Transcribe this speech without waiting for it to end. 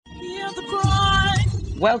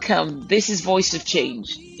Welcome. This is Voice of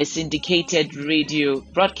Change, a syndicated radio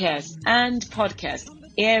broadcast and podcast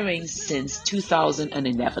airing since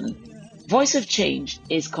 2011. Voice of Change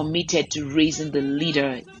is committed to raising the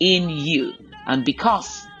leader in you. And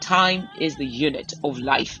because time is the unit of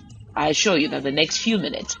life, I assure you that the next few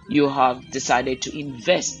minutes you have decided to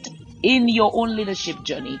invest in your own leadership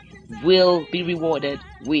journey will be rewarded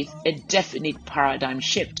with a definite paradigm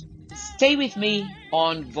shift. Stay with me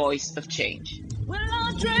on Voice of Change.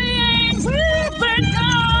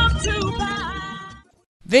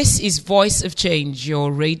 This is Voice of Change,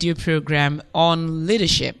 your radio program on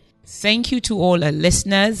leadership. Thank you to all our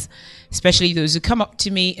listeners, especially those who come up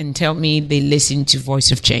to me and tell me they listen to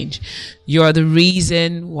Voice of Change. You are the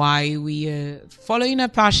reason why we are following our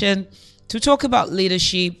passion to talk about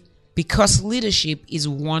leadership, because leadership is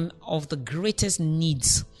one of the greatest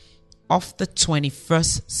needs of the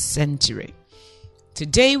 21st century.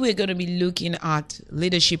 Today, we're going to be looking at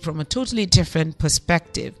leadership from a totally different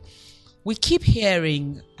perspective. We keep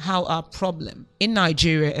hearing how our problem in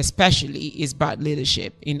Nigeria especially is bad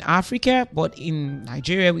leadership. In Africa, but in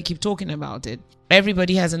Nigeria, we keep talking about it.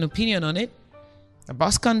 Everybody has an opinion on it. The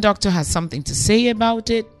bus conductor has something to say about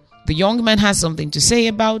it. The young man has something to say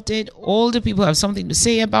about it. Older people have something to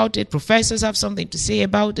say about it. Professors have something to say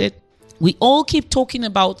about it. We all keep talking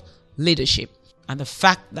about leadership and the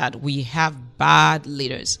fact that we have bad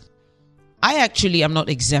leaders. I actually am not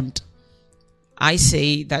exempt. I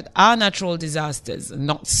say that our natural disasters are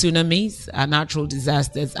not tsunamis. Our natural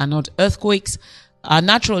disasters are not earthquakes. Our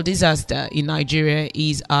natural disaster in Nigeria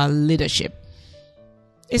is our leadership.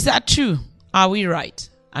 Is that true? Are we right?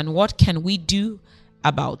 And what can we do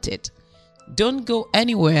about it? Don't go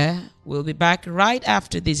anywhere. We'll be back right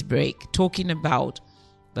after this break talking about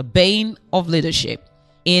the bane of leadership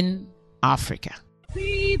in Africa.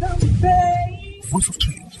 Voice of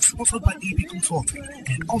Change, sponsored by AB Consulting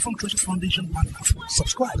and Awesome Treasures Foundation Partners.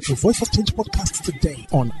 Subscribe to Voice of Change podcast today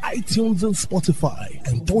on iTunes and Spotify,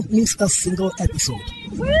 and don't miss a single episode.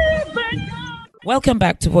 Welcome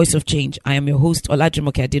back to Voice of Change. I am your host,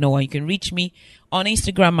 Olajumoke Adenowo. You can reach me on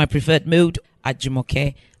Instagram, my preferred mode, at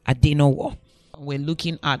Jumoke Adenowo. We're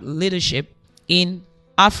looking at leadership in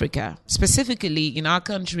Africa, specifically in our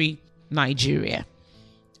country, Nigeria.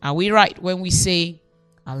 Are we right when we say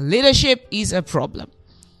our leadership is a problem?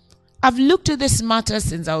 I've looked at this matter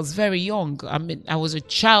since I was very young. I was a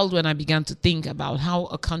child when I began to think about how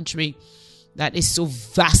a country that is so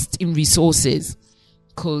vast in resources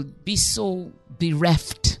could be so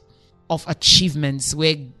bereft of achievements.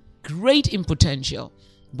 We're great in potential,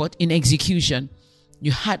 but in execution,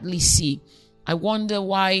 you hardly see. I wonder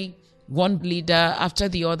why one leader after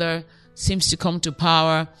the other seems to come to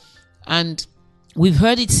power, and we've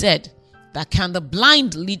heard it said that can the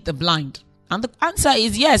blind lead the blind? And the answer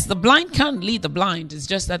is yes, the blind can lead the blind. It's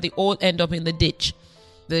just that they all end up in the ditch.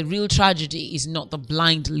 The real tragedy is not the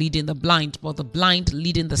blind leading the blind, but the blind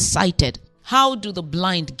leading the sighted. How do the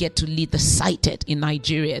blind get to lead the sighted in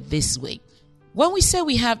Nigeria this way? When we say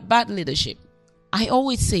we have bad leadership, I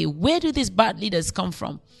always say, where do these bad leaders come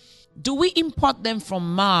from? Do we import them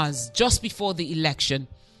from Mars just before the election?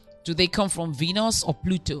 Do they come from Venus or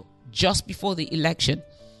Pluto just before the election?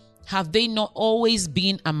 Have they not always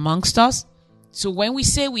been amongst us? So when we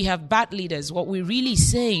say we have bad leaders, what we're really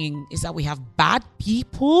saying is that we have bad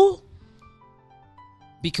people,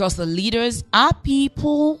 because the leaders are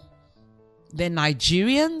people. They're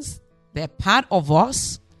Nigerians. They're part of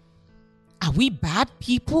us. Are we bad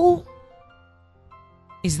people?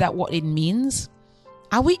 Is that what it means?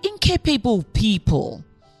 Are we incapable people?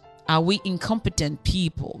 Are we incompetent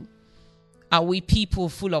people? Are we people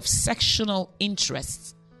full of sectional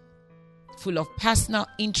interests? Full of personal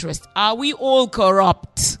interest? Are we all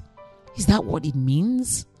corrupt? Is that what it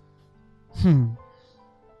means?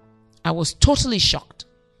 I was totally shocked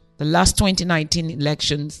the last 2019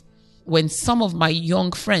 elections when some of my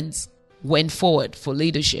young friends went forward for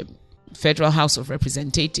leadership, Federal House of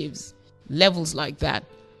Representatives, levels like that.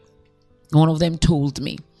 One of them told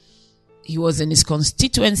me he was in his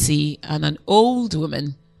constituency and an old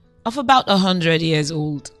woman of about 100 years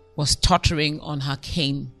old was tottering on her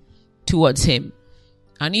cane towards him.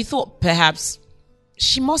 And he thought perhaps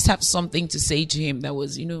she must have something to say to him that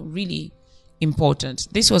was, really important.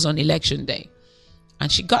 This was on election day.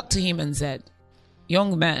 And she got to him and said,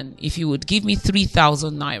 "Young man, if you would give me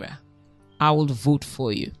 3,000 naira, I will vote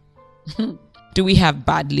for you." Do we have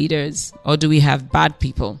bad leaders or do we have bad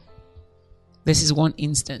people? This is one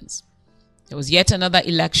instance. There was yet another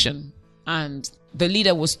election, and the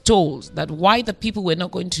leader was told that why the people were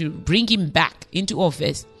not going to bring him back into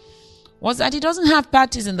office was that he doesn't have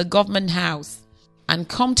parties in the government house and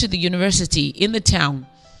come to the university in the town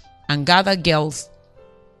and gather girls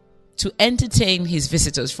to entertain his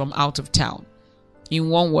visitors from out of town. In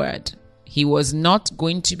one word, he was not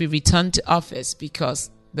going to be returned to office because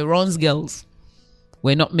the Ron's girls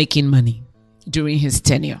were not making money during his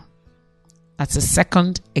tenure. That's a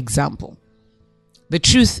second example. The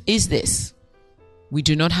truth is this: we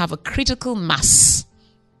do not have a critical mass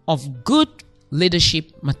of good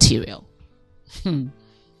leadership material.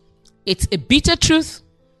 It's a bitter truth.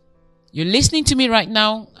 You're listening to me right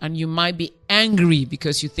now and you might be angry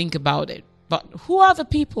because you think about it. But who are the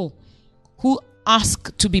people who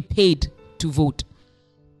ask to be paid to vote?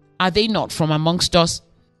 Are they not from amongst us?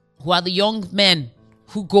 Who are the young men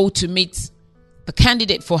who go to meet the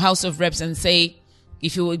candidate for House of Reps and say,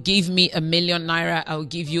 if you will give me ₦1 million, I will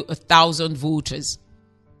give you 1,000 voters?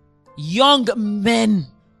 Young men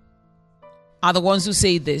are the ones who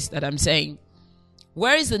say this that I'm saying.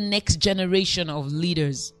 Where is the next generation of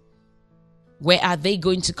leaders? Where are they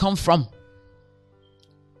going to come from?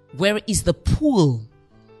 Where is the pool?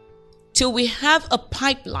 Till we have a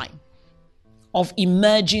pipeline of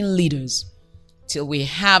emerging leaders, till we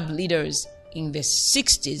have leaders in the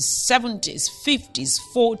 60s, 70s, 50s,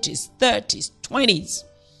 40s, 30s, 20s,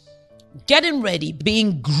 getting ready,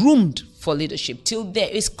 being groomed for leadership, till there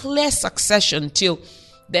is clear succession, till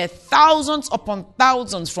there are thousands upon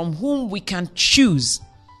thousands from whom we can choose.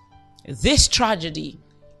 This tragedy,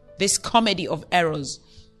 this comedy of errors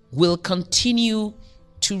will continue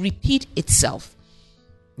to repeat itself.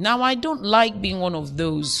 Now, I don't like being one of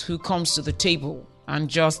those who comes to the table and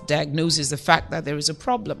just diagnoses the fact that there is a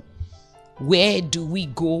problem. Where do we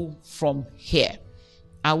go from here?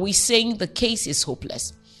 Are we saying the case is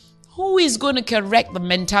hopeless? Who is going to correct the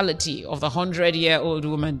mentality of the 100-year-old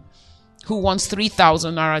woman who wants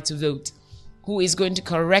 3,000 naira to vote? Who is going to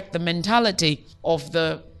correct the mentality of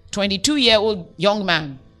the 22-year-old young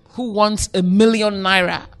man who wants ₦1 million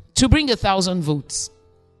to bring 1,000 votes?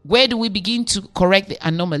 Where do we begin to correct the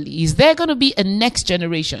anomaly? Is there going to be a next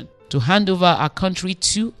generation to hand over our country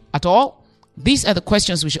to at all? These are the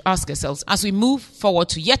questions we should ask ourselves as we move forward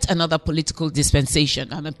to yet another political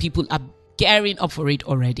dispensation, and people are gearing up for it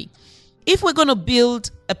already. If we're going to build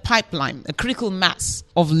a pipeline, a critical mass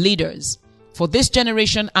of leaders for this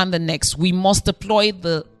generation and the next, we must deploy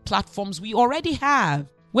the platforms we already have.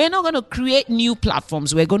 We're not going to create new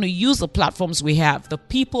platforms. We're going to use the platforms we have, the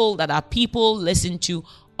people that our people listen to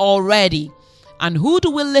already. And who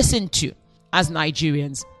do we listen to as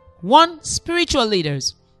Nigerians? 1, spiritual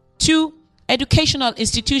leaders. 2, educational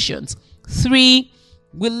institutions. 3,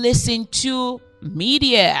 we listen to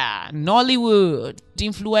media, Nollywood, the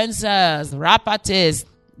influencers, rap artists,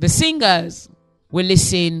 the singers. We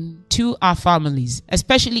listen to our families,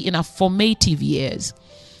 especially in our formative years.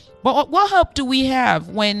 But what help do we have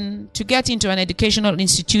when to get into an educational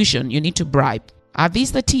institution you need to bribe? Are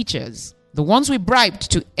these the teachers, the ones we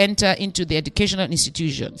bribed to enter into the educational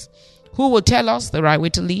institutions, who will tell us the right way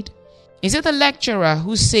to lead? Is it the lecturer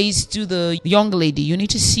who says to the young lady, you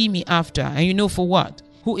need to see me after, and you know for what?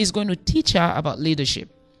 Who is going to teach her about leadership?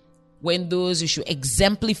 When those who should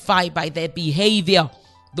exemplify by their behavior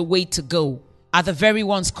the way to go are the very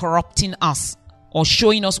ones corrupting us or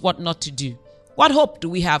showing us what not to do. What hope do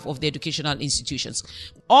we have of the educational institutions?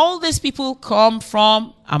 All these people come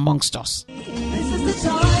from amongst us. This is the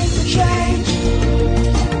time to change.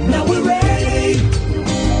 Now we're ready.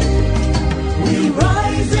 We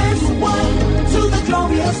rise as one to the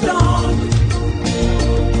glorious dawn.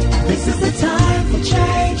 This is the time for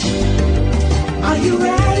change. Are you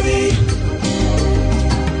ready?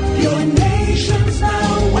 Your nation's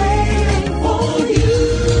now waiting for you.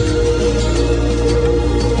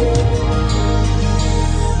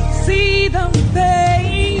 See the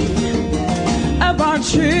faith of our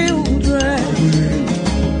children